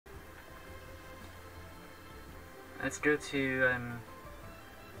Let's go to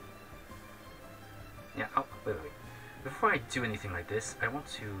yeah. Oh, wait. Before I do anything like this, I want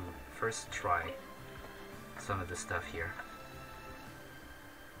to first try some of the stuff here.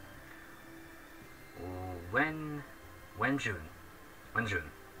 Wenjun,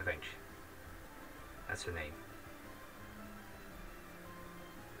 I think. That's her name.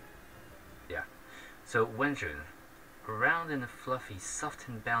 Yeah. So Wenjun, round and fluffy, soft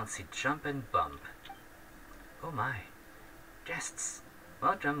and bouncy, jump and bump. Oh my. Guests,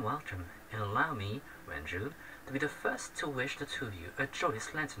 welcome, and allow me, Wenjun, to be the first to wish the two of you a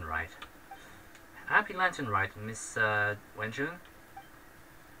joyous Lantern Rite. Happy Lantern Rite, Miss Wenjun.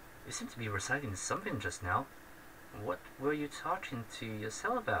 You seem to be reciting something just now. What were you talking to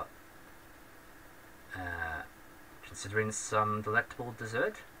yourself about? Considering some delectable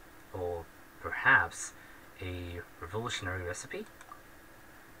dessert? Or perhaps a revolutionary recipe?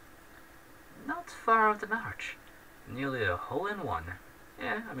 Not far off the mark. Nearly a hole-in-one.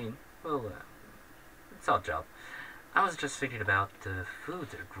 Yeah, I mean, well, it's our job. I was just thinking about the food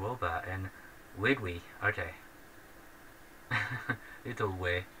Groba and Wigwi. Okay. Little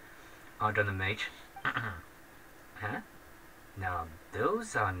way. Are gonna mate. Huh? Now,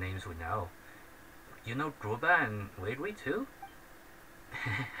 those are names we know. You know Groba and Wigwi too?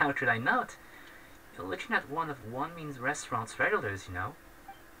 How could I not? You're looking at one of Wanmin's restaurant's regulars, you know.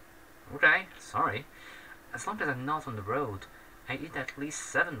 Okay, sorry. As long as I'm not on the road, I eat at least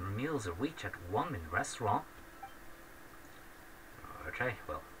 7 meals a week at Wanmin restaurant. Okay,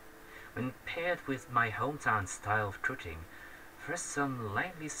 well, when paired with my hometown style of cooking, first some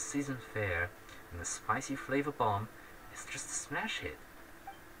lightly seasoned fare and a spicy flavor bomb is just a smash hit.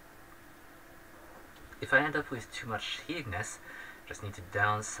 If I end up with too much heatedness, just need to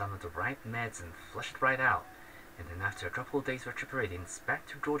down some of the right meds and flush it right out, and then after a couple of days recuperating, it's back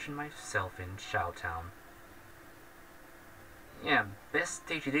to gorging myself in Chowtown. Yeah, best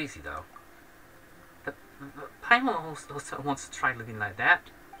take it easy though. But Paimon also wants to try living like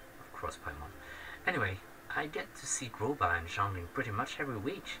that. Of course, Paimon. Anyway, I get to see Groba and Zhangling pretty much every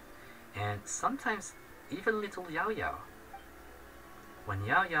week, and sometimes even little Yao Yao. When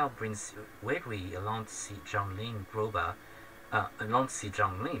Yao Yao brings Wei along to see Zhangling, Groba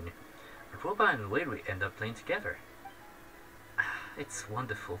and Wei end up playing together. It's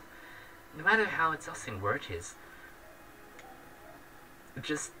wonderful. No matter how exhausting work is,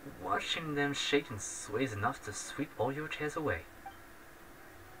 just watching them shake and sway is enough to sweep all your cares away.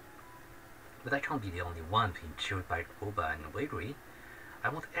 But I can't be the only one being cheered by Groba and Wei. I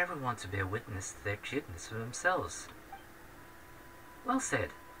want everyone to bear witness to their cuteness for themselves. Well said.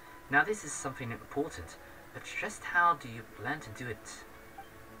 Now this is something important, but just how do you plan to do it?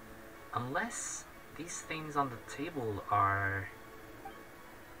 Unless these things on the table are...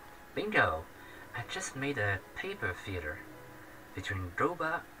 Bingo! I just made a paper theater featuring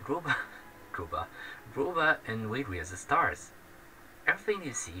Groba and Wei as the stars. Everything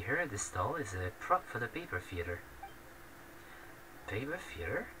you see here at this stall is a prop for the paper theater. Paper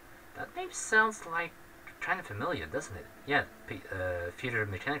theater? That name sounds like kind of familiar, doesn't it? Yeah, Theater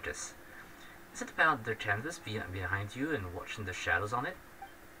Mechanicus. Is it about the canvas behind you and watching the shadows on it?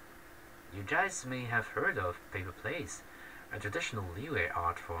 You guys may have heard of paper plays, a traditional Liyue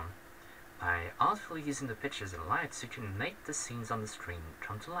art form. By artfully using the pictures and lights, you can make the scenes on the screen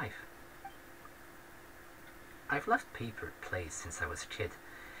come to life. I've loved paper plays since I was a kid,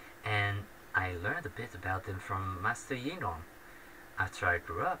 and I learned a bit about them from Master Yinglong. After I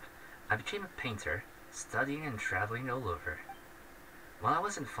grew up, I became a painter, studying and traveling all over. While I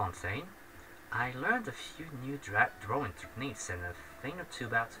was in Fontaine, I learned a few new drawing techniques and a thing or two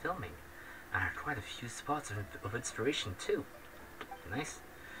about filming. I had quite a few spots of inspiration too. Nice.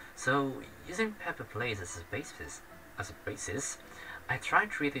 So, using paper plays as a basis, I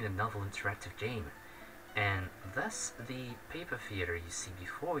tried creating a novel interactive game, and thus the paper theater you see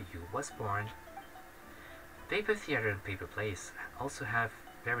before you was born. Paper theater and paper plays also have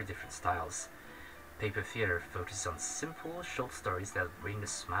very different styles. Paper theater focuses on simple, short stories that bring a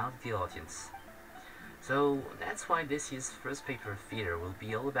smile to the audience. So that's why this year's first paper theater will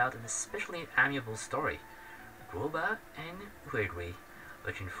be all about an especially amiable story. Groba and Wei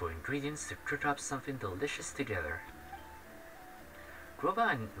looking for ingredients to cook up something delicious together.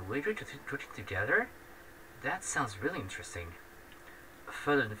 Groba and Wei cooking together? That sounds really interesting.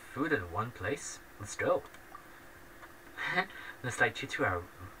 Food in one place? Let's go. Looks like you two are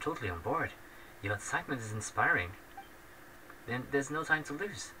totally on board. Your excitement is inspiring. Then there's no time to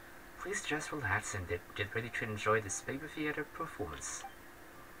lose. Please just relax and get ready to enjoy this paper theater performance.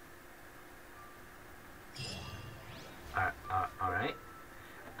 Alright.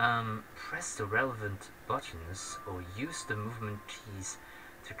 Press the relevant buttons or use the movement keys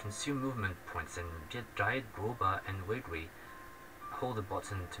to consume movement points, and get Giant Groba and Wiggly hold the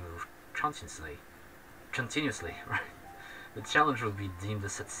button to move continuously, right? The challenge will be deemed a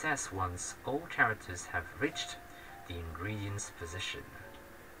success once all characters have reached the ingredients position.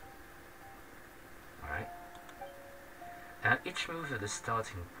 Alright. Each move of the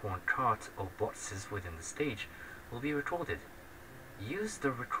starting point card or boxes within the stage will be recorded. Use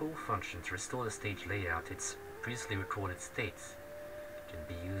the recall function to restore the stage layout its previously recorded state. It can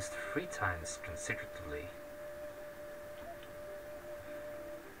be used 3 times consecutively.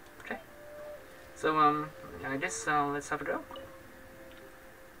 Okay. So, I guess let's have a go.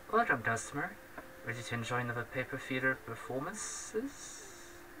 Welcome, customer. Ready to enjoy another paper theater performance?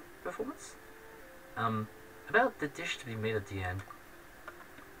 About the dish to be made at the end.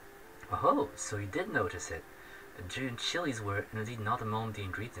 Oh, so you did notice it. The June chilies were indeed not among the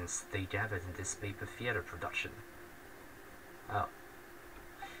ingredients they gathered in this paper theater production. Oh.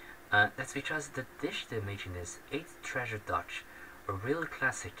 That's because the dish they're making is 8th Treasure Dutch, a real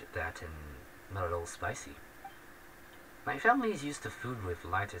classic at that, and not at all spicy. My family is used to food with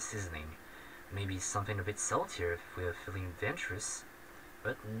lighter seasoning, maybe something a bit saltier if we're feeling adventurous,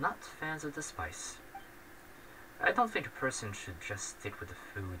 but not fans of the spice. I don't think a person should just stick with the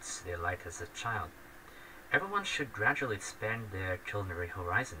foods they liked as a child. Everyone should gradually expand their culinary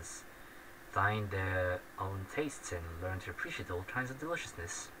horizons, find their own tastes, and learn to appreciate all kinds of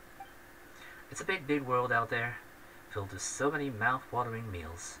deliciousness. It's a big world out there, filled with so many mouth-watering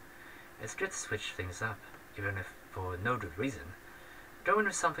meals. It's good to switch things up, even if for no good reason. Going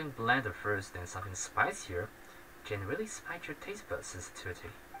with something blander first, then something spicier, can really spike your taste buds'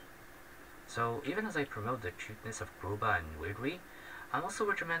 sensitivity. So, even as I promote the cuteness of Groba and Wiggly, I'm also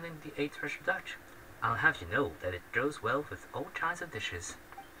recommending the 8th Treasure Dutch. I'll have you know that it goes well with all kinds of dishes.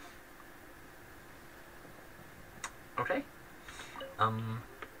 Okay.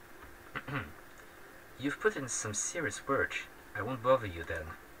 You've put in some serious work. I won't bother you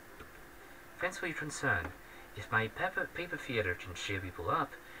then. Thanks for your concern. If my paper theater can cheer people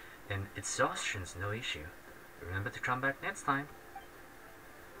up, then exhaustion's no issue. Remember to come back next time.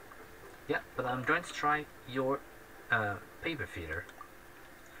 Yeah, but I'm going to try your paper theater.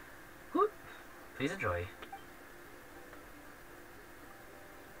 Whoop. Please enjoy.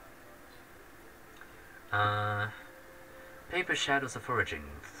 Paper Shadows of Origin.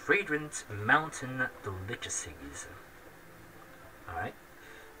 Fragrant Mountain Delicacies. Alright,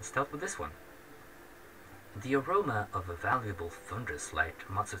 let's start with this one. The aroma of a valuable fungus like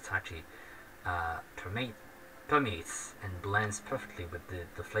Matsutake permeates and blends perfectly with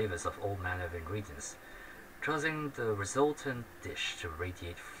the flavors of all manner of ingredients, causing the resultant dish to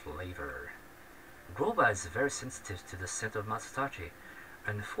radiate flavor. Groba is very sensitive to the scent of Matsutake.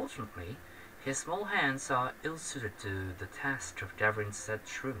 Unfortunately, his small hands are ill-suited to the task of gathering said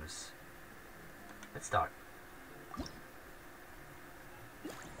shrooms. Let's start.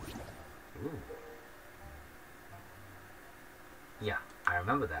 Ooh. Yeah, I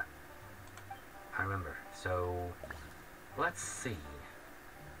remember that. I remember. So, let's see.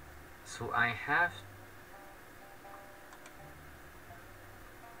 So I have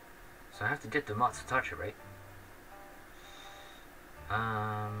to get the Matsutake, right?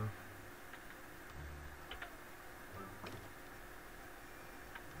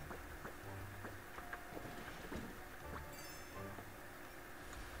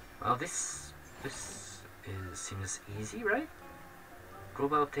 Well, this seems easy, right?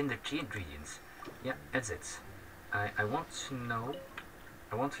 Groba obtained the key ingredients. Yeah, exits. I want to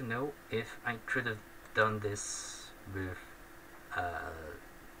know if I could have done this with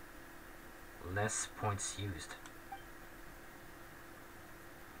less points used.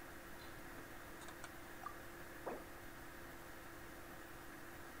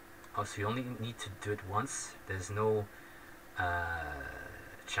 Oh, so you only need to do it once. There's no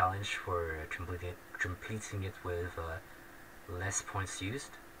challenge for completing it with less points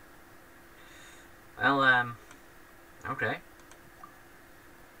used. Well, okay.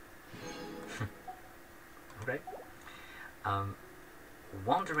 Okay.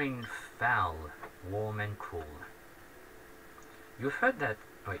 Wandering fowl, warm and cool. You've heard that,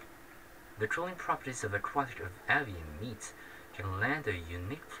 the cooling properties of aquatic of avian meat can lend a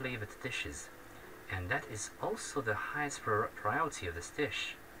unique flavor to dishes, and that is also the highest priority of this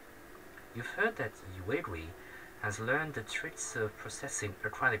dish. You've heard that Wiggly has learned the tricks of processing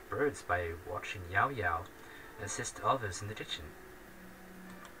aquatic birds by watching Yao Yao assist others in the kitchen.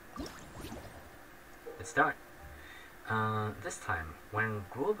 Let's start. This time, when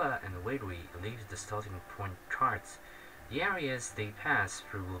Groba and Wiggly leave the starting point cards, The areas they pass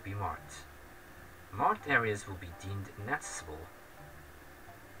through will be marked. Marked areas will be deemed inaccessible.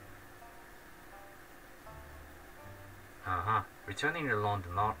 Returning along the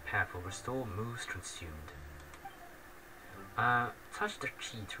marked path will restore moves consumed. Touch the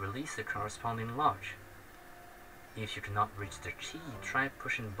key to release the corresponding lodge. If you cannot reach the key, try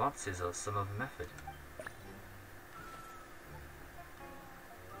pushing boxes or some other method.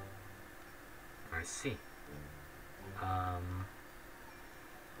 I see.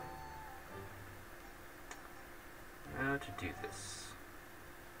 How to do this?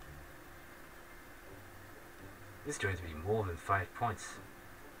 This is going to be more than 5 points.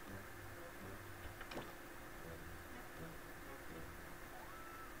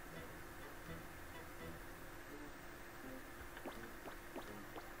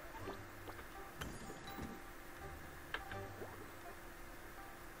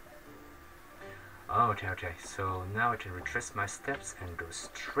 Okay, so now I can retrace my steps and go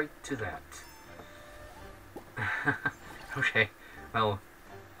straight to that. Okay, well,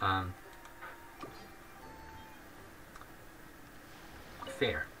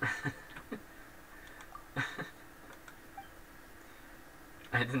 fair.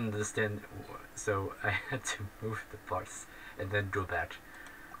 I didn't understand, so I had to move the parts and then go back.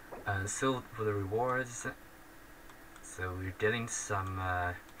 So for the rewards, so we're getting some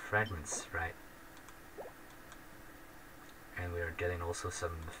fragments, right? And we are getting also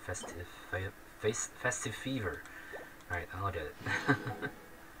some festive fever. Alright, I'll get it.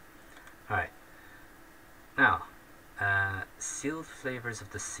 Alright. Now, sealed flavors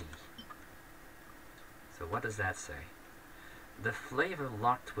of the sea. So what does that say? The flavor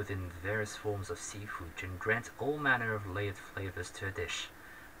locked within various forms of seafood can grant all manner of layered flavors to a dish,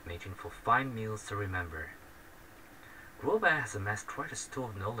 making for fine meals to remember. Groba has amassed quite a store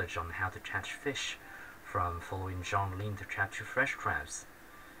of knowledge on how to catch fish, from following Zhonglin to capture fresh crabs.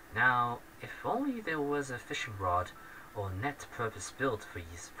 Now, if only there was a fishing rod or net purpose-built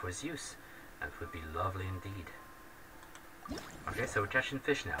for his use, that would be lovely indeed. Okay, so we're catching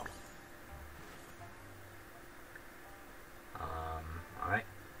fish now. Alright.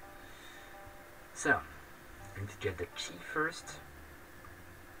 So, I'm going to get the key first.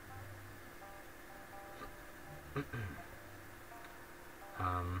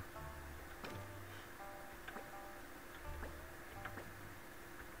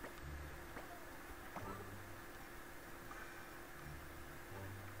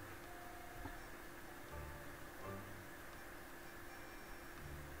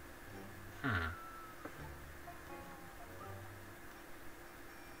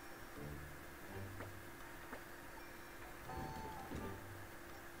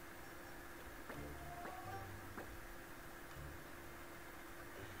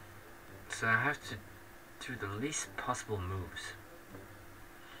 So I have to do the least possible moves.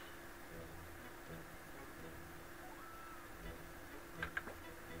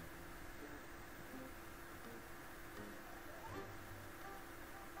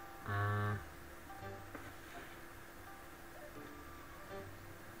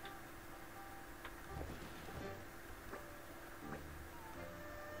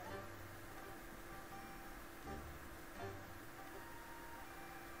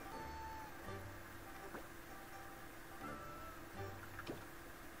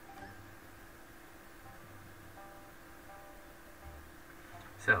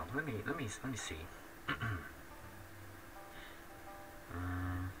 So let me see.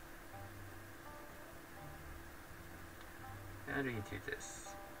 How do you do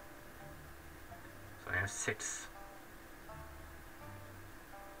this? So I have 6.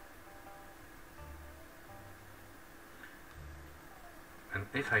 And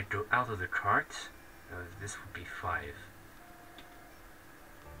if I go out of the cart, this would be 5.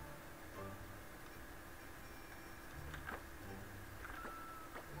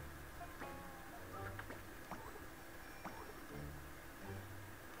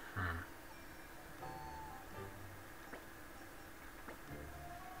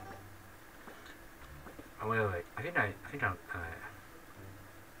 Oh, wait. I think I'm.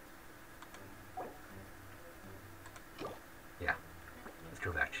 Yeah. Let's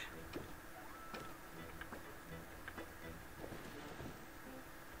go back.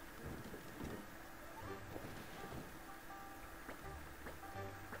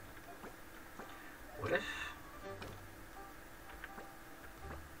 What if?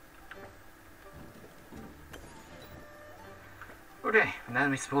 Okay, that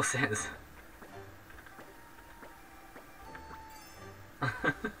makes more sense.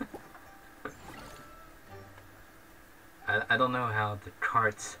 I don't know how the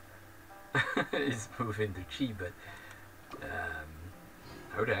cart is moving the key, but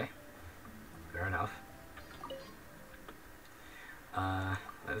Okay. Fair enough.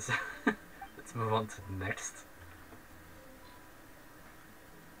 Let's let's move on to the next.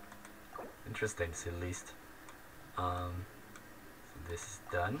 Interesting, to say the least. So this is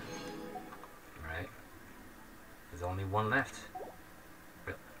done. Right. There's only one left.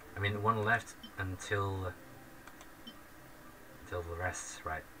 I mean, one left until the rest,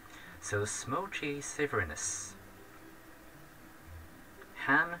 right? So smoky savoriness.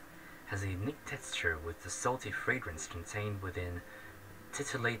 Ham has a unique texture with the salty fragrance contained within,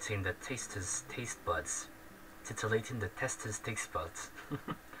 titillating the taster's taste buds. Titillating the taster's taste buds.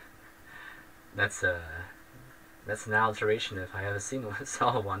 That's an alteration if I ever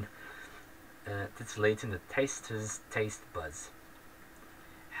saw one. Titillating the taster's taste buds.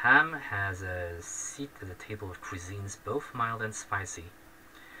 Ham has a seat at the table of cuisines both mild and spicy.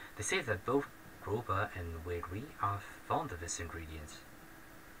 They say that both Groba and Weiri are fond of this ingredient.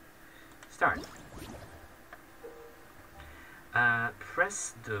 Start.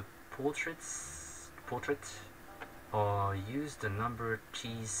 Press the portrait or use the number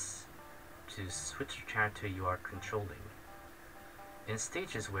keys to switch the character you are controlling. In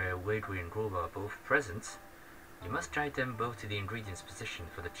stages where Weiri and Groba are both present, you must guide them both to the ingredient's position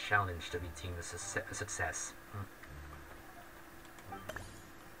for the challenge to be deemed a success.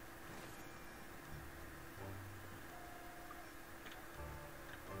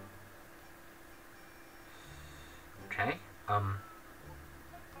 Okay,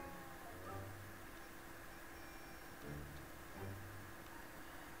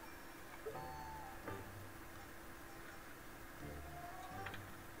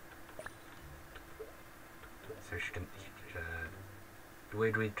 so she can, the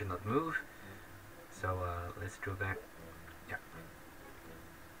Weiri cannot move, so let's go back. Yeah.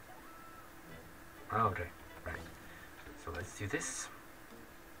 Oh, okay, right. So let's do this.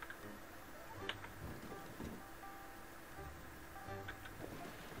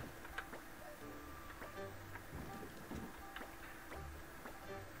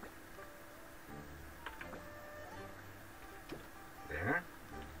 There.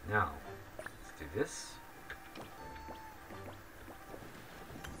 Now, let's do this.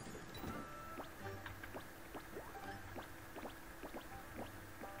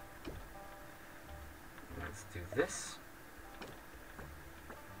 Let's do this.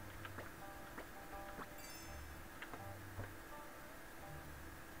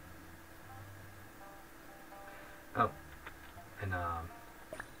 Oh, and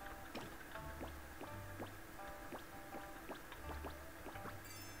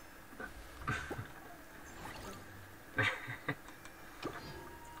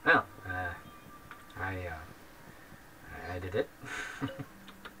well, I did it.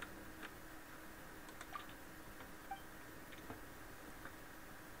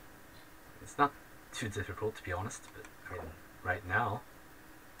 It's not too difficult, to be honest, but I mean, right now,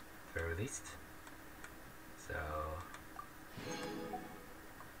 at the very least. So,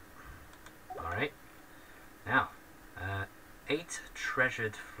 alright. Now, 8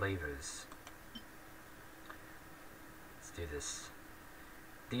 treasured flavors. Let's do this.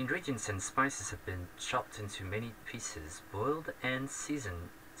 The ingredients and spices have been chopped into many pieces, boiled and seasoned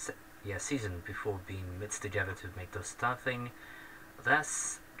before being mixed together to make the stuffing,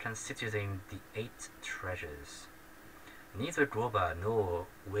 thus constituting the 8 treasures. Neither Groba nor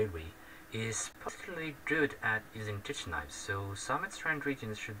Weiri is particularly good at using kitchen knives, so some extra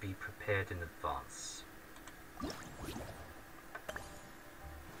ingredients should be prepared in advance.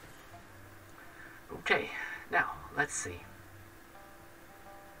 Okay, now let's see.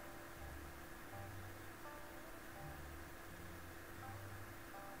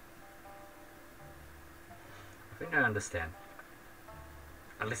 I think I understand.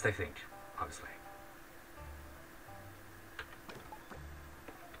 At least I think, obviously.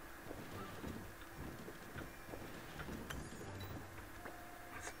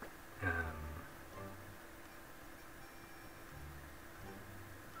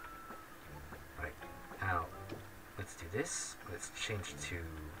 Right, now let's do this. Let's change to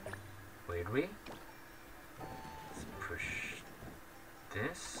Weiri. Let's push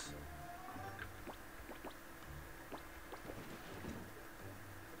this.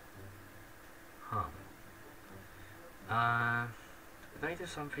 Did I do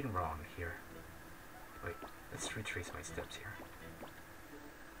something wrong here? Wait, let's retrace my steps here.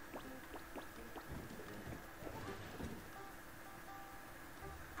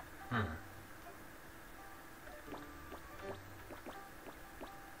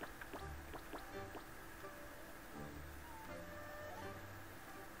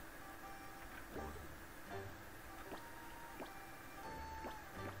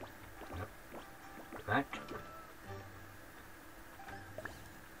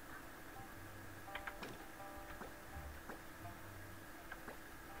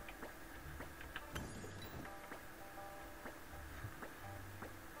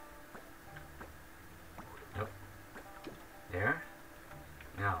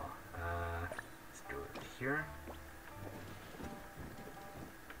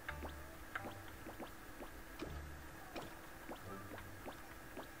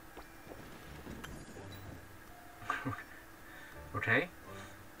 Okay.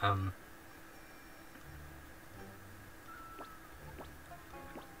 Um.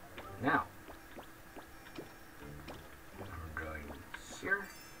 Now I'm going here,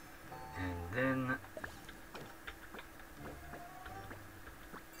 and then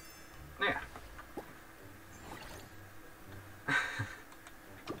yeah.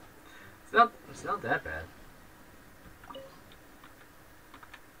 It's not that bad.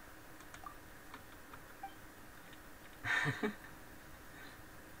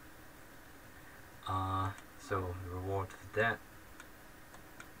 So reward for that.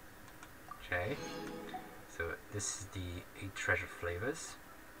 Okay. So this is the 8 treasure flavors.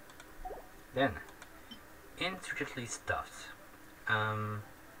 Then, intricately stuffed. Um,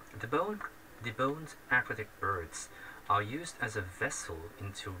 the boned aquatic birds are used as a vessel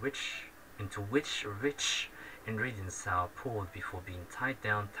into which rich ingredients are poured before being tied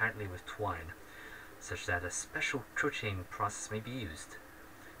down tightly with twine, such that a special cooking process may be used.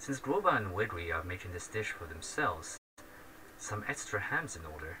 Since Groba and Wigri are making this dish for themselves, some extra ham's in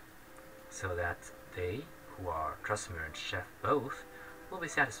order, so that they, who are customer and chef both, will be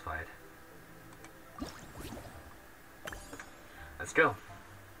satisfied. Let's go.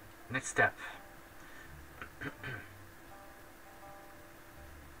 Next step.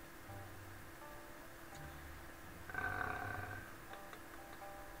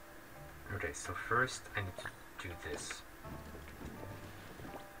 Okay, so first I need to do this.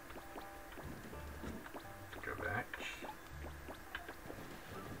 Go back.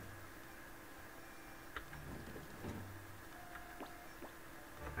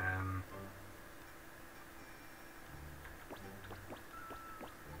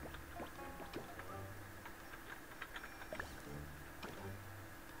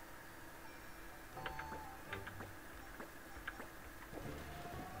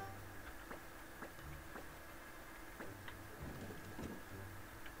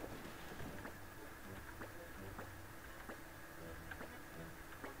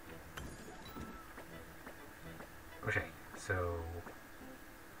 Okay, so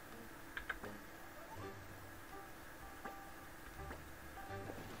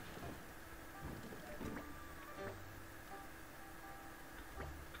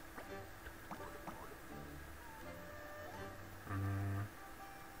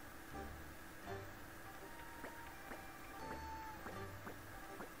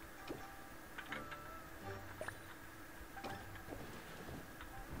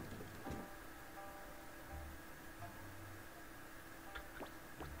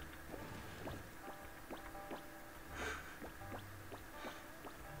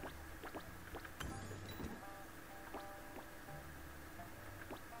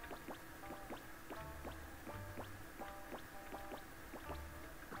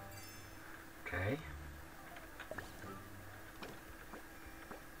okay.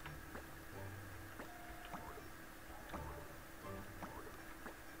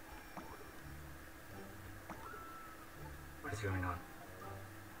 What is going on?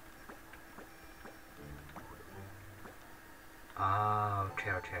 Ah,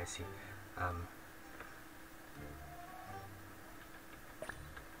 okay, I see.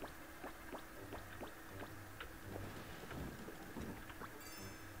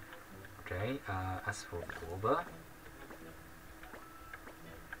 Okay, as for Boba,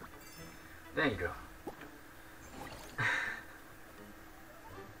 there you go.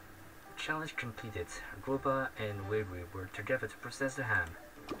 Challenge completed. Groba and Weiri were together to process the ham.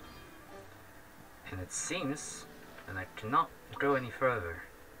 And it seems that I cannot go any further.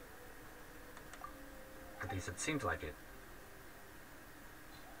 At least it seems like it.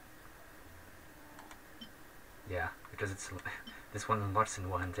 Yeah, because it's this one unlocks in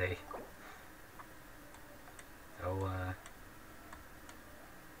one day. So,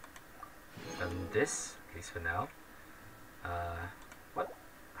 done this, at least for now. What?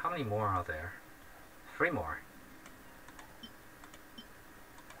 How many more are there? 3 more.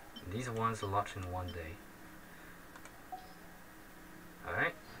 And these ones unlocked in one day.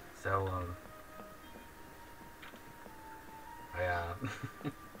 Alright, so,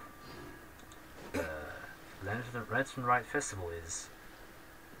 the Lantern Rite Festival is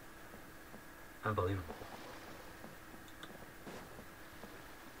unbelievable.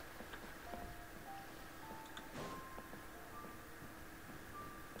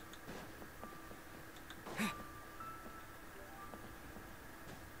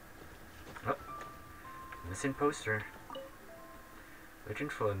 Oh, missing poster. Looking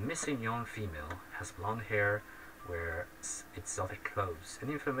for a missing young female, has blonde hair, wears exotic clothes.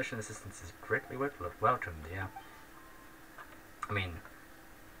 Any information assistance is greatly welcomed, yeah. I mean,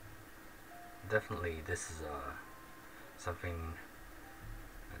 definitely this is something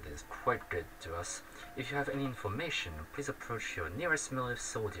that is quite good to us. If you have any information, please approach your nearest military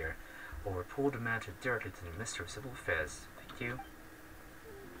soldier or report the matter directly to the Minister of Civil Affairs. Thank you.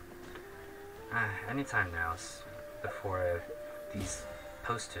 Anytime now, before these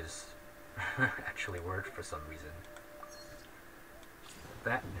posters actually work for some reason.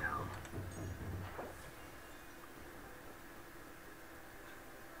 That now.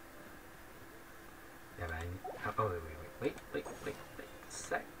 Yeah, man. Oh, wait a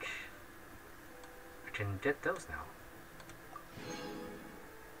sec. I can get those now.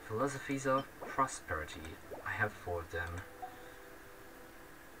 Philosophies of prosperity. I have 4 of them.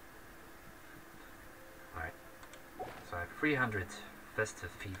 Alright. So I have 300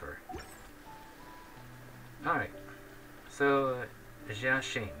 festive fever. Alright. So,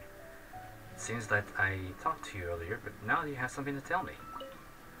 Jiaxing. It seems that I talked to you earlier, but now you have something to tell me.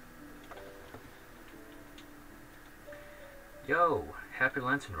 Yo, happy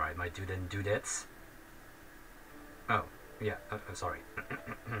Lantern Rite, my dude and dudettes. Oh, yeah, sorry.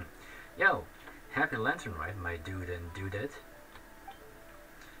 Yo, happy Lantern Rite, my dude and dudette.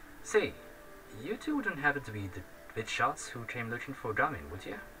 Say, you two wouldn't happen to be the bit shots who came looking for Gamin, would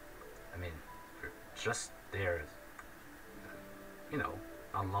you? I mean, you're just there, you know,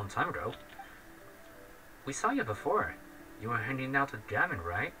 a long time ago. We saw you before. You were hanging out with Gamin,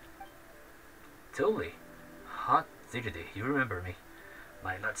 right? Totally. Hot diggity, you remember me.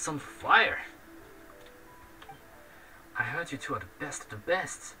 Like that's some fire. I heard you two are the best of the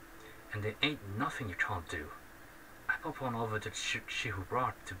best, and there ain't nothing you can't do. I pop on over to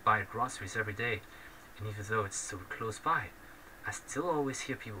Xingqui to buy groceries every day, and even though it's so close by, I still always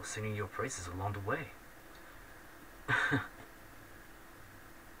hear people singing your praises along the way.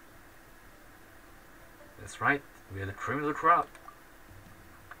 That's right, we're the cream of the crop.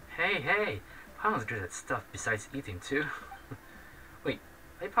 Hey, Paimon's good at stuff besides eating too. Wait,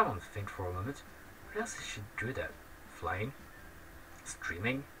 let Paimon think for a moment. What else is she good at? Flying?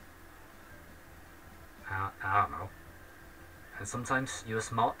 Streaming? I don't know. And sometimes you're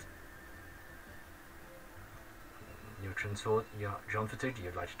smart. You're transformed, you're comforted,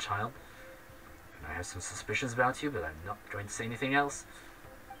 you're like a child. And I have some suspicions about you, but I'm not going to say anything else.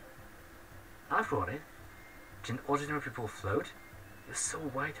 I've got it. Can ordinary people float? You're so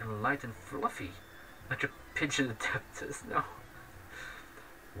white and light and fluffy. Like a pigeon adeptus, no.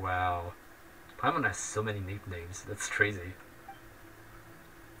 Wow. Paimon has so many nicknames, that's crazy.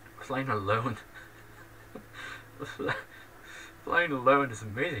 Flying alone. Flying alone is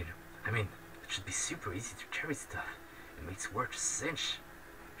amazing. I mean, it should be super easy to carry stuff. It makes work a cinch.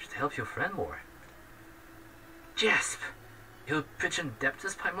 You should help your friend more. Gasp! You're a pigeon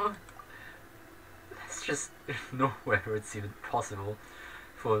adeptus, Paimon? It's just no way it's even possible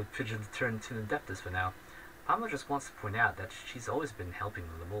for a pigeon to turn into an adeptus for now. Paimon just wants to point out that she's always been helping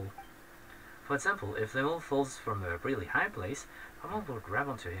Lemul. For example, if Lemul falls from a really high place, Paimon will grab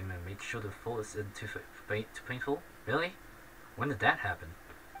onto him and make sure the fall isn't too painful. Really? When did that happen?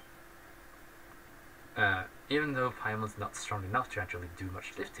 Even though Paimon's not strong enough to actually do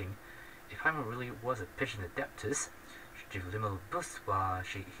much lifting, if Paimon really was a pigeon adeptus, she'd give Lemul a boost while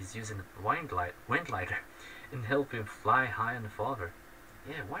he's using the wind glider and help him fly high and farther.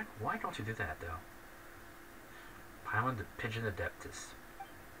 Yeah, why don't you do that though? Paimon the pigeon adeptus.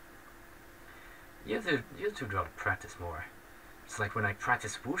 You two gotta practice more. It's like when I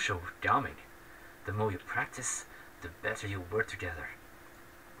practice wushu with Gaming. The more you practice, the better you'll work together.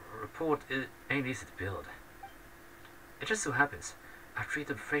 Report ain't easy to build. It just so happens I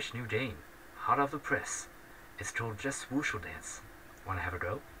created a fresh new game, hot off the press. It's called Just Wushu Dance. Wanna have a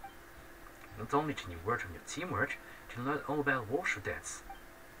go? Not only can you work on your teamwork, you can learn all about wushu dance.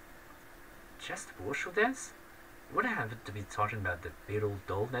 Just wushu dance? You wouldn't happen to be talking about the big old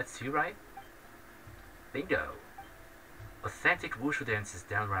doll nets too, right? Bingo! Authentic wushu dance is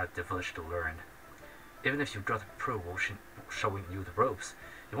downright devilish to learn. Even if you've got a pro showing you the ropes,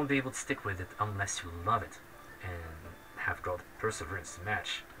 you won't be able to stick with it unless you love it and have got perseverance to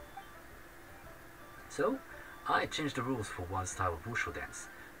match. So, I changed the rules for one style of wushu dance,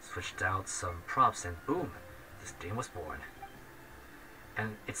 switched out some props, and boom, this game was born.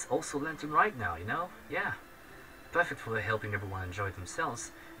 And it's also Lantern Rite now, you know? Yeah. Perfect for helping everyone enjoy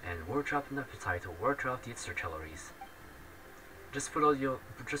themselves and work up an appetite or work out the extra calories. Just put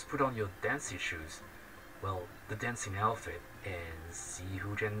on your dancing shoes, well, the dancing outfit, and see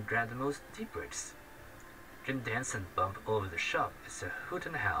who can grab the most deep breaks. Can dance and bump over the shop. It's a hoot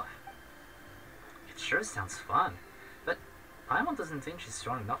and a half. It sure sounds fun, but Paimon doesn't think she's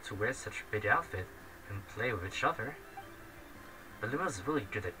strong enough to wear such a big outfit and play with each other. But Luma's really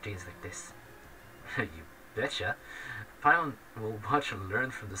good at games like this. You Betcha. Paimon will watch and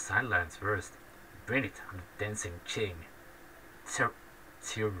learn from the sidelines first. Bring it on the dancing chain.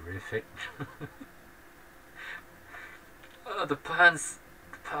 Terrific. Oh, the puns.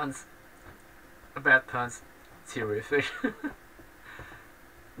 The puns. Bad puns. Terrific.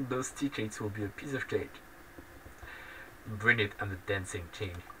 Those teachings will be a piece of cake. Bring it on the dancing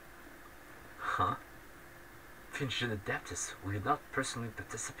chain. Huh? Finch and Adeptus, will you not personally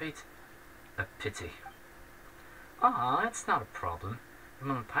participate? A pity. Ah, it's not a problem.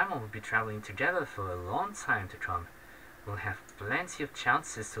 Paimon and Paimon will be traveling together for a long time to come. We'll have plenty of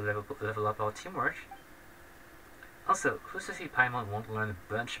chances to level up our teamwork. Also, who's to say Paimon won't learn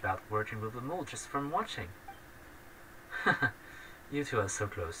a bunch about working with the mole just from watching? You two are so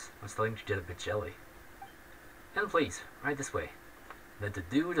close. I'm starting to get a bit jelly. And please, right this way. Let the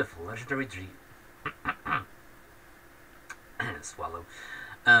dude of legendary dream swallow.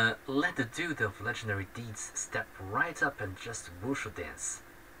 Let the dude of legendary deeds step right up and just wushu dance.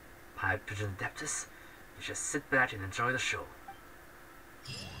 Pied Pigeon Adeptus, you just sit back and enjoy the show.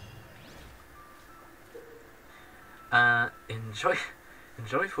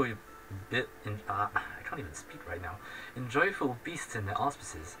 Enjoyful bit. I can't even speak right now. Enjoyful beasts and their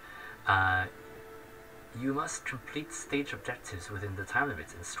auspices. You must complete stage objectives within the time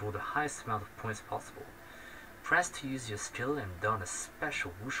limit and score the highest amount of points possible. Press to use your skill and don a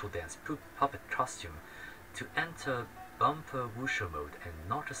special wushu dance puppet costume to enter bumper wushu mode and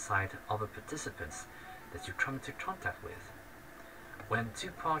knock aside other participants that you come into contact with. When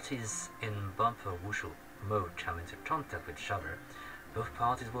two parties in bumper wushu mode come into contact with each other, both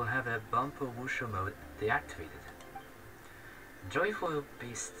parties will have their bumper wushu mode deactivated. Joyful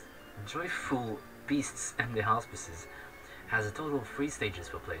Beasts and the Auspices has a total of 3 stages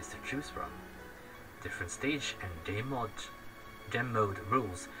for players to choose from. Different stage and game mode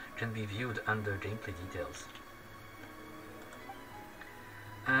rules can be viewed under gameplay details.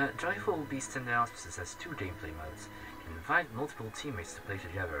 Joyful Beasts and the Auspices has 2 gameplay modes. You can invite multiple teammates to play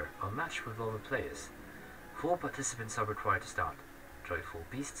together or match with other players. 4 participants are required to start. Joyful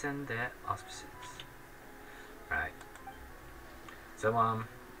Beasts and their Auspices. Right. So,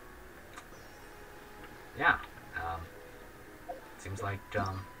 yeah. Seems like,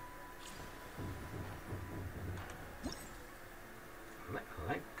 I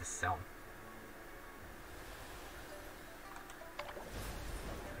like this sound.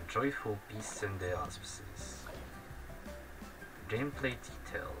 Joyful Beasts and their Auspices. Gameplay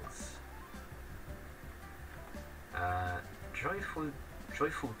details. Joyful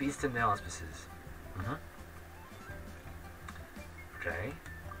Beasts and their Auspices. Okay.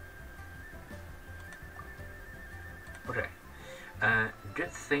 Okay.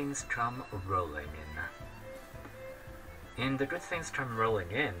 Good things come rolling in. In the Good Things Come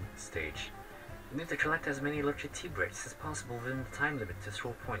Rolling In stage, you need to collect as many lucky tea-bricks as possible within the time limit to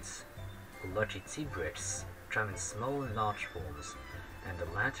score points. Lucky tea-bricks come in small and large forms, and the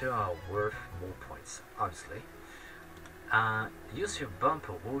latter are worth more points, obviously. Use your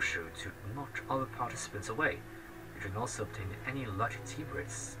bumper wushu to knock other participants away. You can also obtain any lucky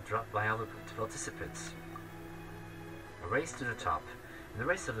tea-bricks dropped by other participants. A race to the top. In the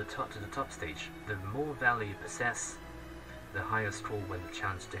race to the top stage, the more value you possess, the higher score when the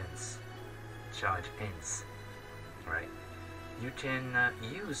challenge ends. Alright. You can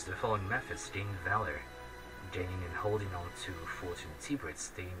use the following methods to gain valor. Gaining and holding on to fortune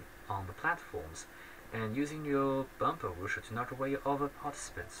tea-bricks, staying on the platforms, and using your bumper wushu to knock away other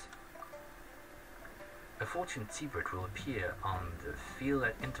participants. A fortune tea-brick will appear on the field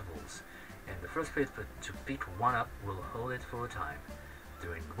at intervals, and the first player to pick one up will hold it for a time,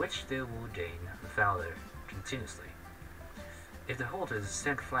 during which they will gain valor continuously. If the holder is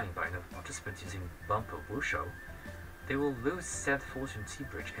sent flying by another participant using bumper wushu, they will lose said fortune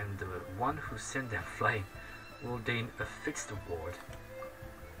tea-brick, and the one who sent them flying will gain a fixed reward.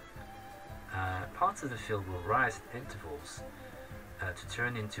 Parts of the field will rise at intervals to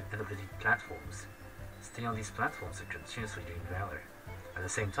turn into elevated platforms. Stay on these platforms and continuously gain valor. At the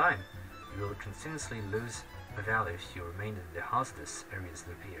same time, you will continuously lose valor if you remain in the hazardous areas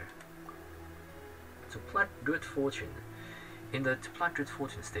that appear. To pluck good fortune. In the To Pluck Good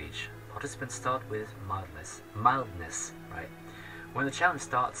Fortune stage, participants start with mildness, right? When the challenge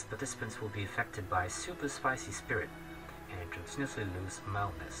starts, participants will be affected by super spicy spirit and continuously lose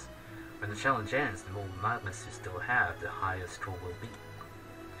mildness. When the challenge ends, the more mildness you still have, the higher score will be.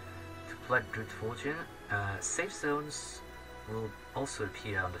 To Pluck Good Fortune, safe zones will also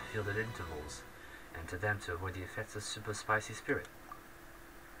appear on the field at intervals, and to them to avoid the effects of super spicy spirit.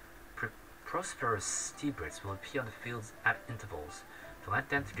 Prosperous tea-bricks will appear on the fields at intervals to let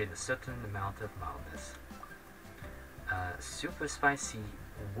them to gain a certain amount of mildness. super spicy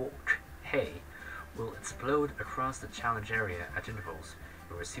wort hay will explode across the challenge area at intervals.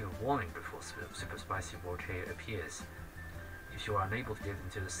 You'll receive a warning before super spicy wort hay appears. If you are unable to get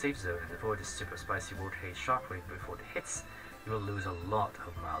into the safe zone and avoid the super spicy wort hay shockwave before it hits, you will lose a lot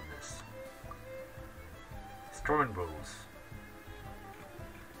of mildness. Storing rules.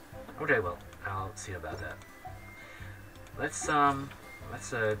 Okay, well, I'll see about that. Let's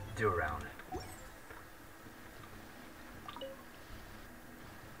do a round.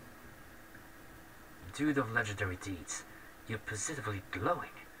 Dude of legendary deeds, you're positively glowing.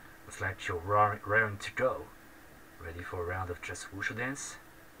 Looks like you're raring to go. Ready for a round of Just Wushu Dance?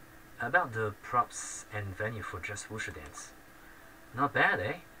 About the props and venue for Just Wushu Dance. Not bad,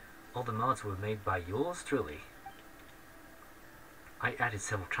 eh? All the mods were made by yours truly. I added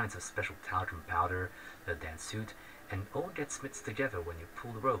several kinds of special talcum powder to the dance suit, and all gets mixed together when you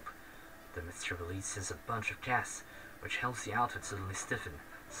pull the rope. The mixture releases a bunch of gas, which helps the outfit suddenly stiffen,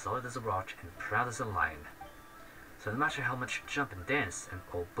 solid as a rock and proud as a lion. So no matter how much you jump and dance and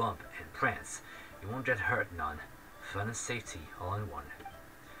all bump and prance, you won't get hurt none. Fun and safety all in one.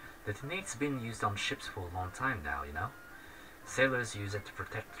 The technique's been used on ships for a long time now, you know. Sailors use it to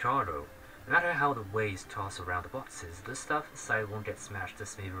protect cargo. No matter how the waves toss around the boxes, the stuff inside won't get smashed to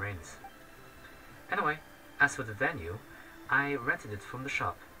smithereens. Anyway, as for the venue, I rented it from the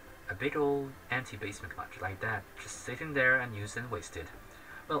shop. A big old anti-basement like that, just sitting there unused and wasted.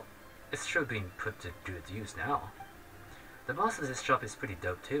 Well, it's sure being put to good use now. The boss of this shop is pretty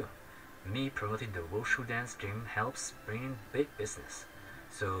dope too. Me promoting the Wushu Dance game helps bring in big business,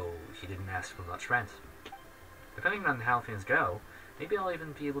 so he didn't ask for much rent. Depending on how things go, maybe I'll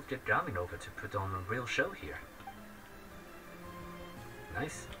even be able to get Garmin over to put on a real show here.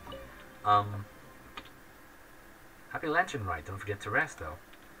 Nice. Happy Lantern Rite, don't forget to rest though.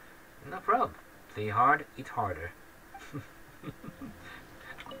 No prob. Play hard, eat harder.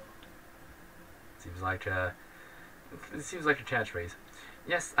 Seems like a catchphrase.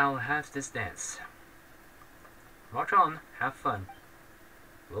 Yes, I'll have this dance. March on, have fun.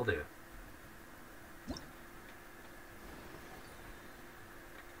 Will do.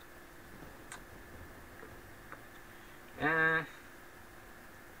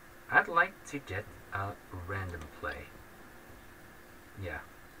 I'd like to get a random play. Yeah,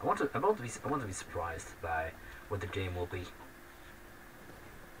 I want to be surprised by what the game will be.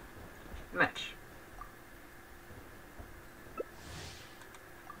 Match.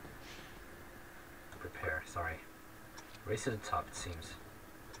 Prepare. Sorry. Race to the top. It seems.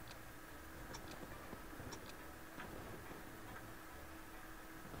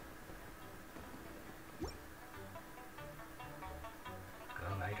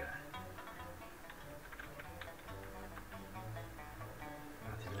 Oh my god.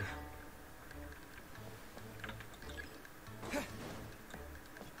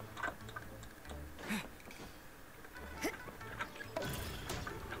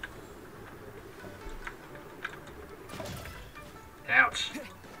 Ouch.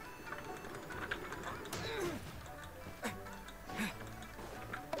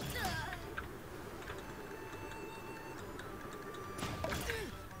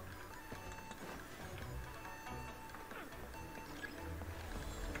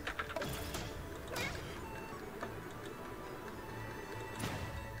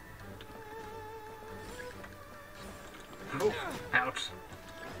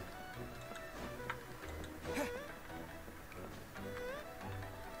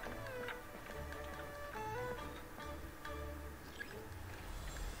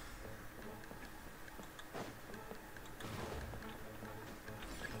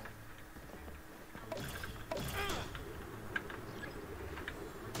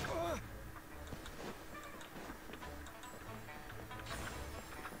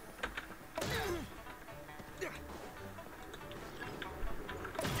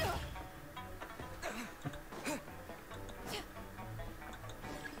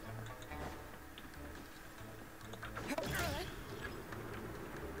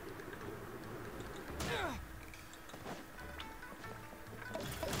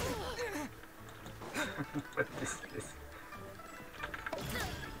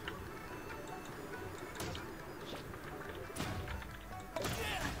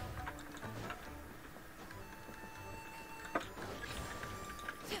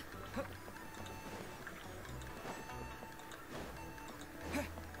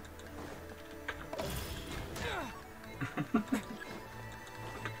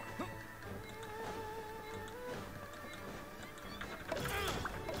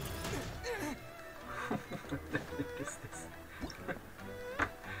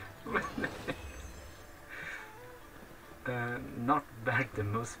 the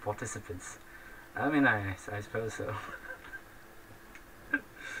most participants. I mean, I suppose so.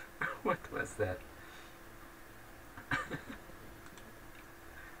 What was that?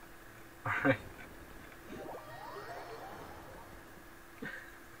 Alright.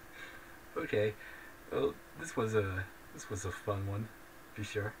 Okay. Well, this was a fun one, be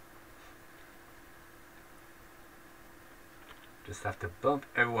sure. Just have to bump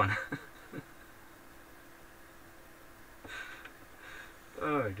everyone.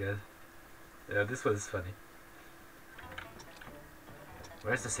 Oh my god. Yeah, this was funny.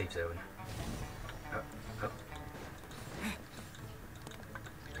 Where's the safe zone? Oh, oh.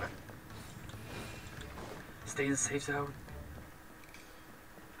 What? Stay in the safe zone.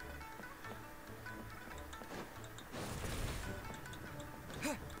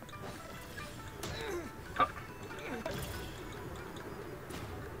 Oh.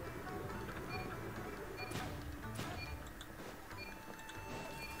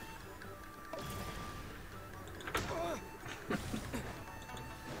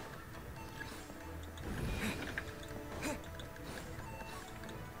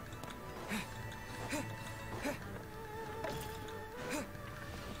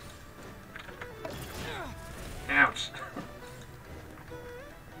 Ouch.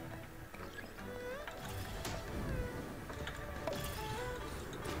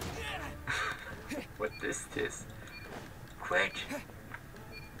 What is this? Quick!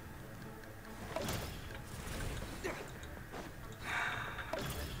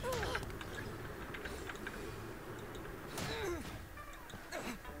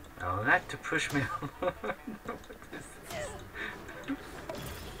 I would like to push me along. What is this?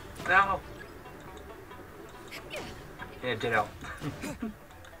 No! Yeah, get out.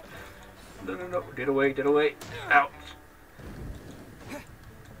 No, get away, get away. Ouch.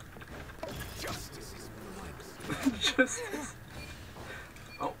 Justice is blind. Justice.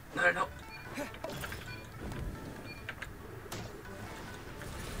 Oh, no.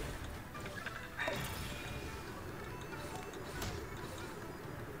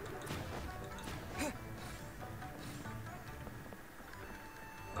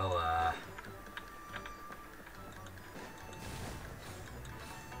 Well,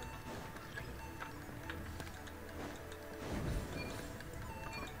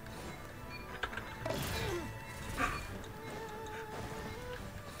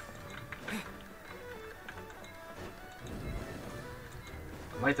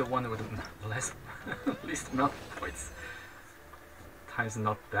 am I the one with the least amount of points? Time's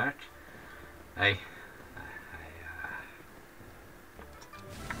not back. Hey.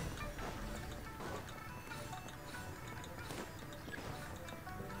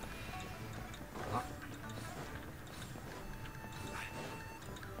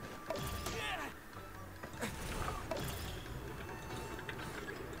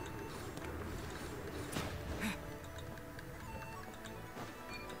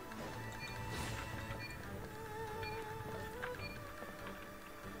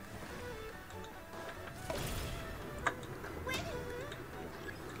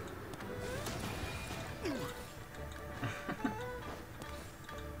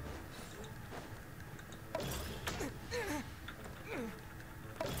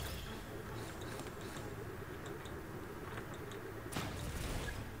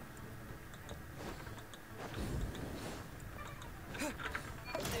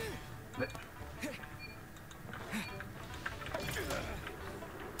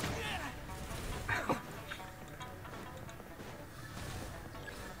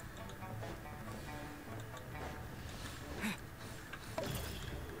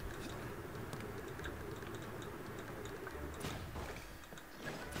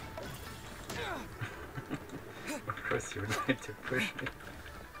 Of course you would like to push me.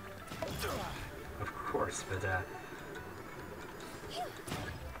 Of course, but come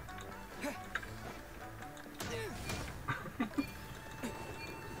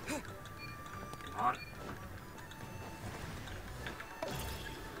on.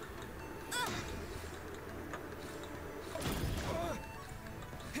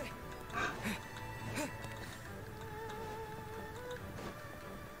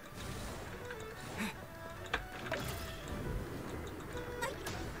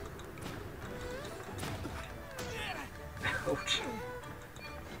 Ouch.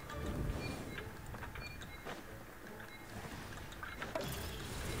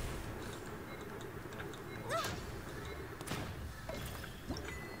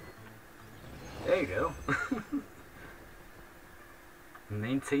 There you go.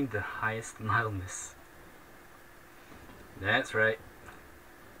 Maintain the highest mildness. That's right.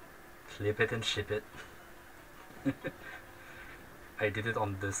 Clip it and ship it. I did it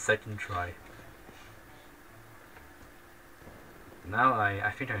on the second try. Now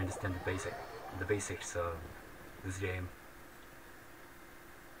I think I understand the basics of this game.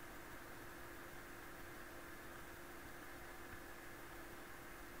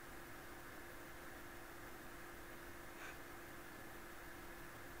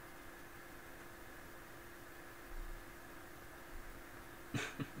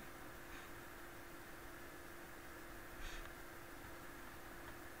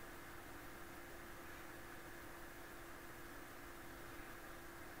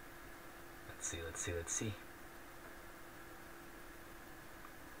 Let's see.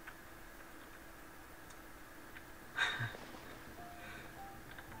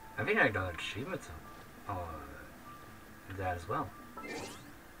 I think I got an achievement on that as well.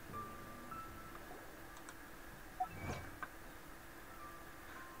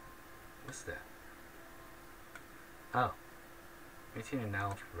 What's that? Oh. 18 and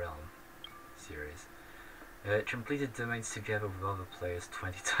Elf Realm series. Completed domains together with other players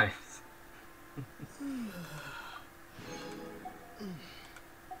 20 times.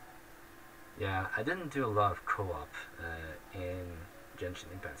 Yeah, I didn't do a lot of co-op in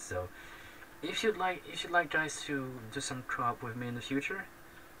Genshin Impact, so if you'd like guys to do some co-op with me in the future,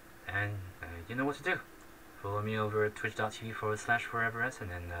 and you know what to do. Follow me over at twitch.tv/foreverS, and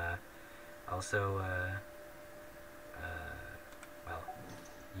then also well,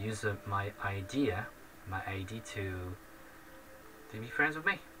 use my ID to be friends with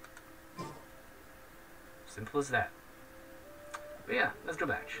me. Simple as that. But yeah, let's go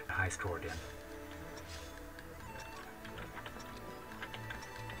back. High score again.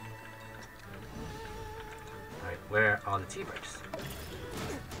 Alright, where are the T-breaks?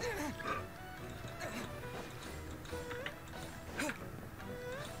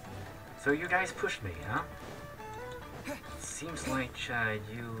 So you guys pushed me, huh? Seems like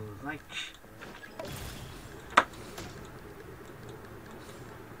you like...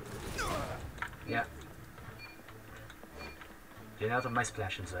 Yeah. Get out of my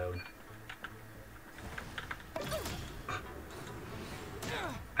splashing zone.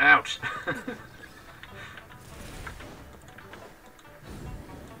 Ouch!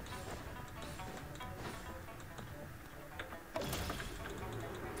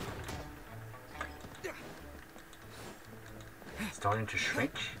 Starting to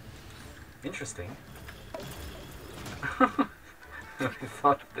shrink? Interesting. I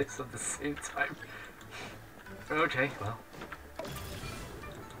thought of this at the same time. Okay, well.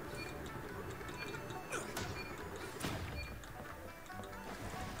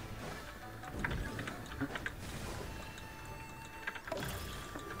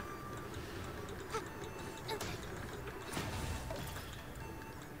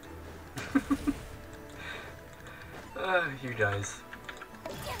 You guys.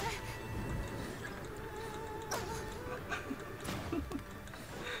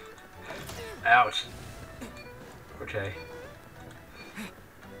 Ouch. Okay.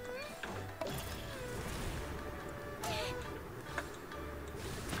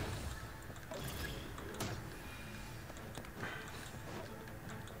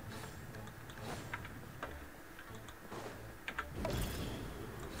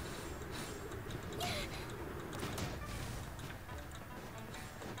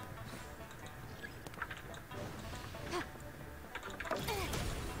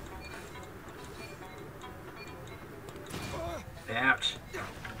 Ouch.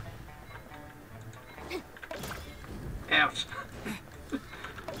 Ouch.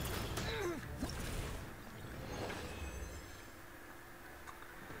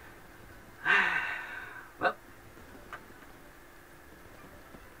 Well.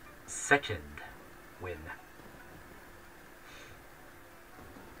 Second win.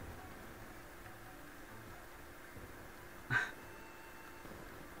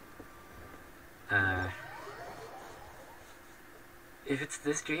 If it's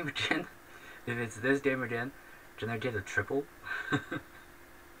this game again, can I get a triple?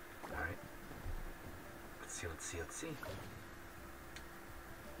 Alright. Let's see.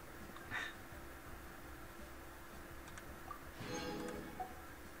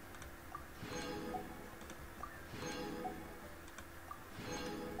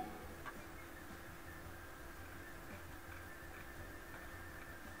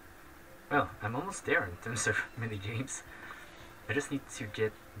 Well, I'm almost there in terms of mini games. I just need to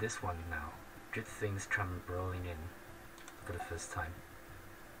get this one now. Good things come rolling in for the first time.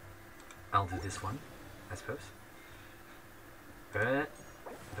 I'll do this one, I suppose. But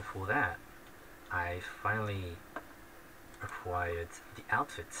before that, I finally acquired the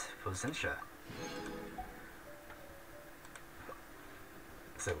outfit for Xingqui.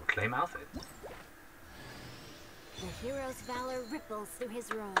 So, claim outfit. The hero's valor ripples through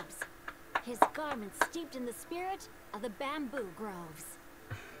his robes. His garments steeped in the spirit of the bamboo groves.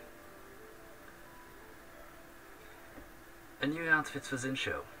 A new outfit for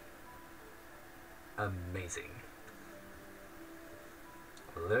Xingqi. Amazing.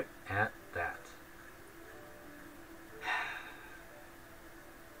 Look at that.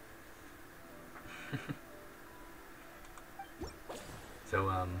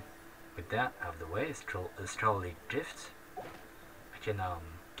 So, with that out of the way, astrology gift, I can,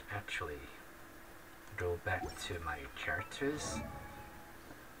 actually go back to my characters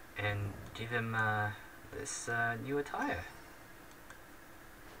and give him, this, new attire.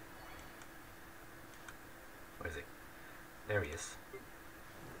 Where is he? There he is.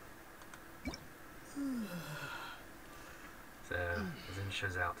 So,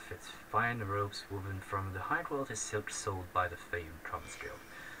 Xingqi's outfits. Fine robes woven from the high-quality silk sold by the famed Promise Guild.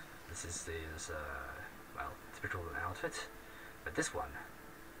 This is his, well, typical outfit. But this one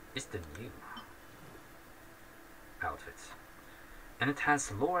is the new outfit. And it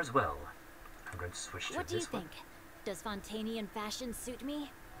has lore as well. I'm going to switch to What do you this one. think? Does Fontanian fashion suit me?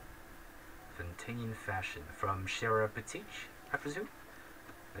 Fontanian fashion from Shara Petite, I presume?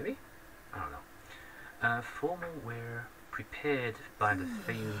 Maybe? I don't know. Formal wear prepared by the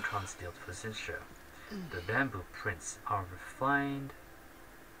famed Transfield for Xingqi. The bamboo prints are refined.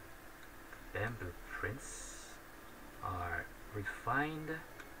 Bamboo prints are refined.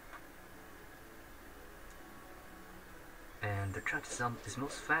 And the cut is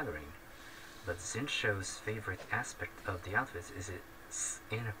most flattering. But Xingqi's favorite aspect of the outfit is its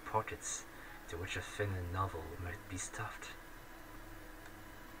inner pockets, to which a thin novel might be stuffed.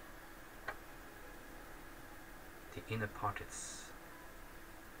 The inner pockets.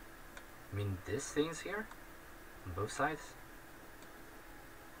 I mean these things here? On both sides?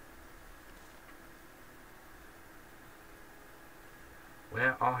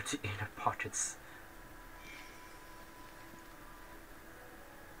 Where are the inner pockets?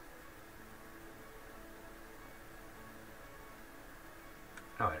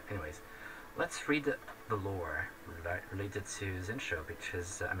 Alright, anyways. Let's read the lore related to Xingqi,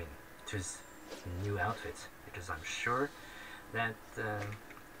 because, I mean, to his new outfit, because I'm sure that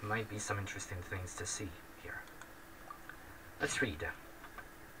might be some interesting things to see here. Let's read.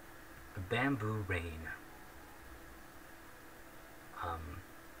 Bamboo Rain.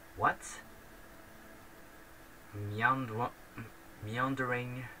 What?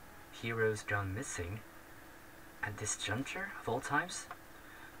 Meandering heroes gone missing? At this juncture, of all times?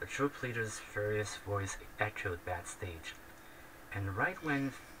 The troop leader's furious voice echoed backstage, and right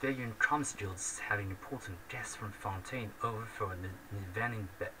when Fabian Cromsfield's having important guests from Fontaine over for an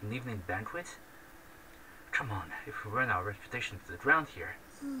evening banquet? Come on, if we run our reputation to the ground here,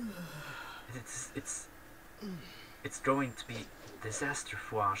 it's going to be disaster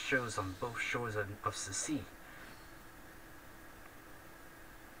for our shows on both shores of the sea.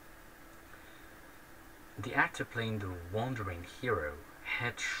 The actor playing the wandering hero,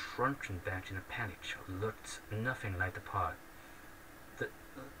 head shrunken back in a panic, looked nothing like the part.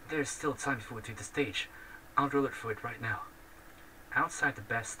 There's still time before we take the stage. I'll go look for it right now. Outside the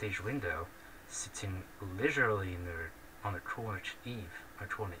backstage window, sitting leisurely on a corner eve,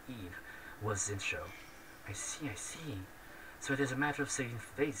 was Xingqi. I see. So it is a matter of saving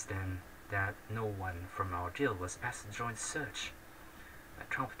face, then, that no one from our guild was asked to join the search. That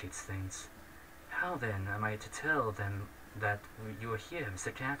complicates things. How then am I to tell them that you are here,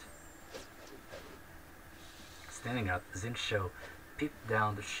 Mr. Cat? Standing up, Xingqi peeped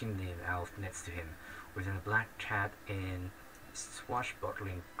down the chimney elf next to him, wherein a black cat in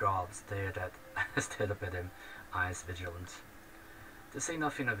swashbuckling garb stared up at him, eyes vigilant. To say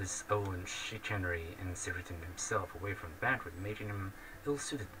nothing of his own chicanery in secreting himself away from the banquet, making him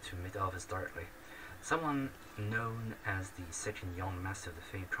ill-suited to meet others directly. Someone known as the second young master of the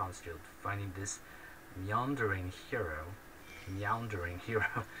famed Transfield, finding this meandering hero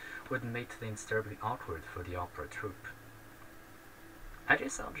would make things terribly awkward for the opera troupe. I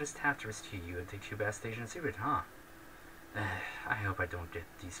guess I'll just have to rescue you and take you backstage in secret, huh? I hope I don't get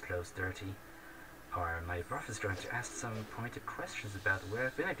these clothes dirty, or my brother's going to ask some pointed questions about where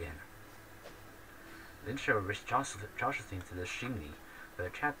I've been again. Xingqi reached cautiously into the chimney, but the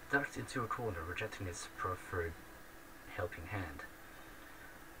cat ducked into a corner, rejecting its proffered helping hand.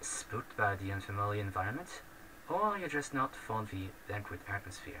 Spooked by the unfamiliar environment? Or you're just not fond of the banquet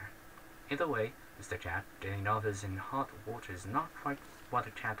atmosphere? Either way, Mr. Cat, getting others in hot water is not quite what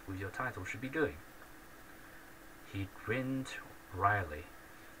a cat with your title should be doing. He grinned wryly.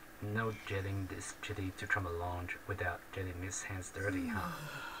 no getting this kitty to come along without getting his hands dirty, huh?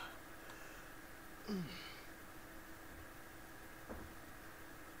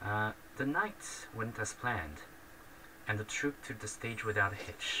 The night went as planned, and the troop took the stage without a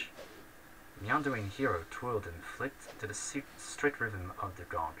hitch. Meandering hero twirled and flicked to the strict rhythm of the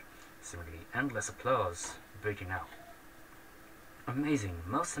gong, seemingly endless applause breaking out. Amazing,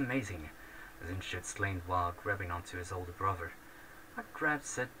 most amazing, Xingqi exclaimed while grabbing onto his older brother. What grabbed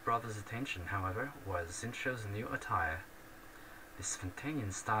said brother's attention, however, was Xingqi's new attire. His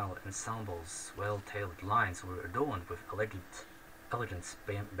spontaneous style ensemble's well-tailored lines were adorned with elegant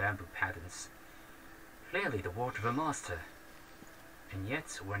bamboo patterns. Clearly the work of a master. And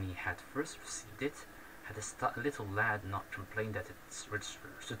yet, when he had first received it, had the little lad not complained at its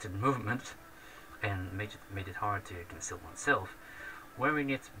restricted movement, and made it hard to conceal oneself, wearing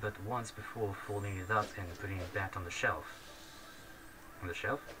it but once before folding it up and putting it back on the shelf. On the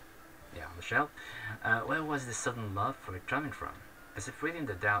shelf? Yeah, on the shelf. Where was this sudden love for it coming from? As if reading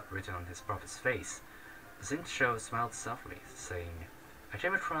the doubt written on his brother's face, Xingqi smiled softly, saying, I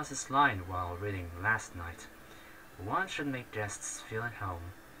came across this line while reading last night. One should make guests feel at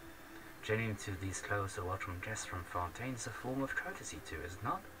home. Joining into these clothes to welcome guests from Fontaine is a form of courtesy too, is it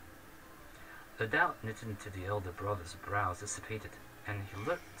not? The doubt knitted into the elder brother's brows dissipated, and he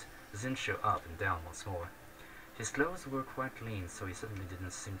looked Xingqi up and down once more. His clothes were quite clean, so he certainly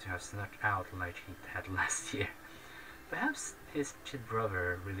didn't seem to have snuck out like he had last year. Perhaps his kid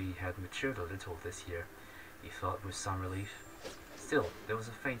brother really had matured a little this year, he thought with some relief. Still, there was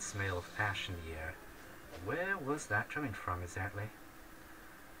a faint smell of ash in the air. Where was that coming from exactly?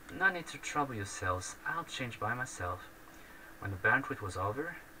 No need to trouble yourselves, I'll change by myself. When the banquet was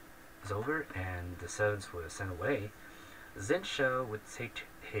over and the servants were sent away, Xingqi would take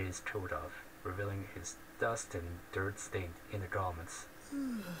his coat off, revealing his dust and dirt-stained inner garments.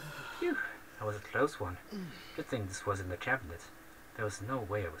 Phew, that was a close one. Good thing this was in the cabinet. There was no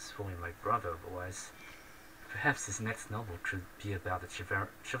way I was fooling my brother otherwise. Perhaps this next novel could be about a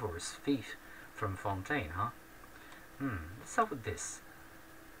chivalrous thief from Fontaine, huh? Let's start with this.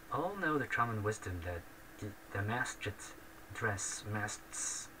 All know the common wisdom that the masked dress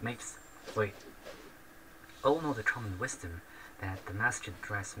All know the common wisdom that the masked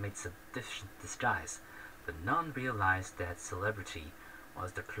dress makes a disguise, but none realized that celebrity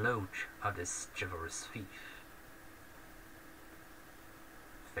was the cloak of this chivalrous thief.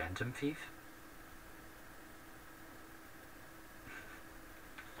 Phantom thief?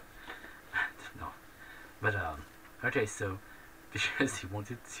 No. But, okay, so, because he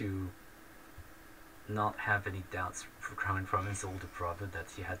wanted to not have any doubts coming from his older brother that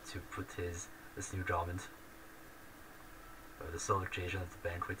he had to put this new garment for the sole occasion of the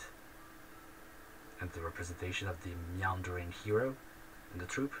banquet and the representation of the meandering hero in the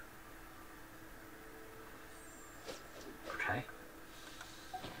troupe. Okay.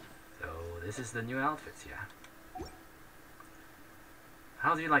 So, this is the new outfit, yeah.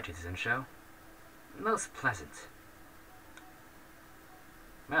 How do you like it, Xingqi? Most pleasant.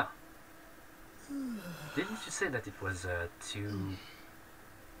 Well, didn't you say that it was too...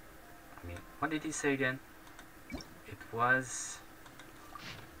 I mean, what did he say again? It was...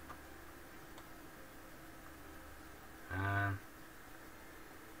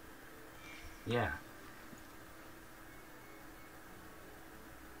 yeah.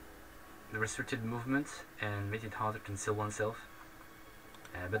 The restricted movement and made it hard to conceal oneself.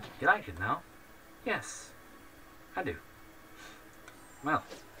 But you like it now? Yes, I do. Well,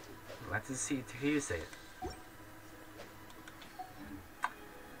 glad to hear you say it.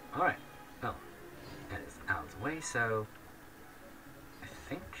 Alright, well, that is out of the way, so I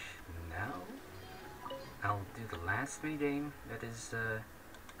think now I'll do the last minigame that is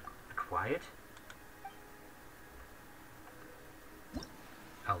required.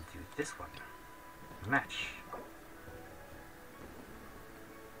 I'll do this one. Match.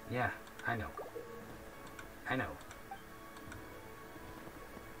 Yeah, I know. I know.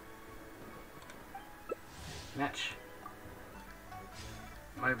 Match.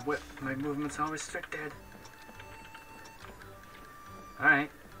 My movements are restricted.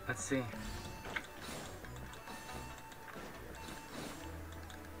 Alright, let's see.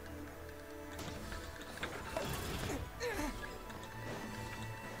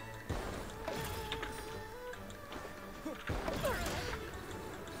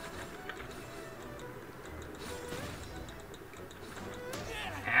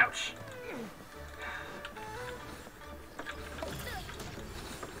 Ouch.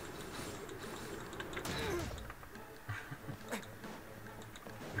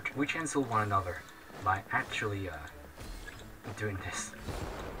 We cancel one another by actually doing this.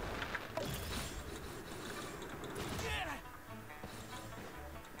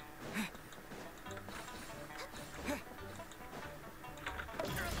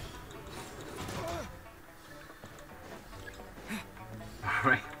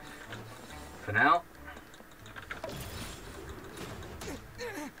 for now.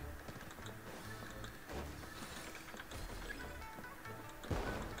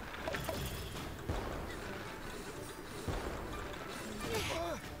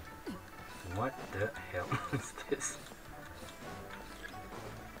 What the hell is this?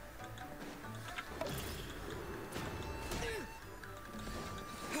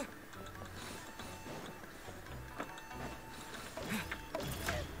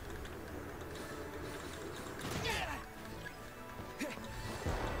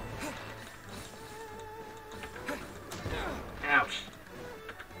 Ouch.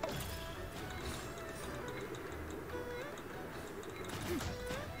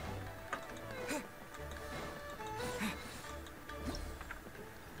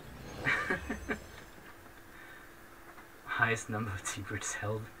 Highest number of T-Birds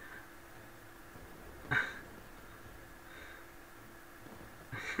held.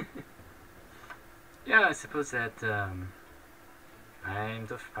 Yeah, I suppose that I'm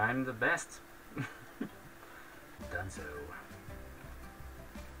the best. Done so.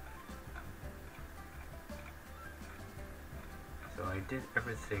 So I did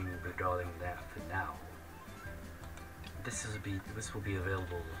everything regarding that for now. This will be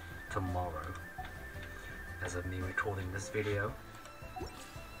available tomorrow as of me recording this video.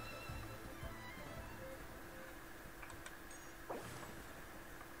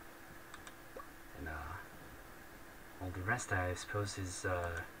 And all the rest I suppose is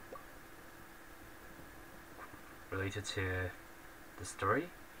related to the story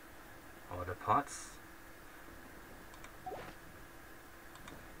or the plots.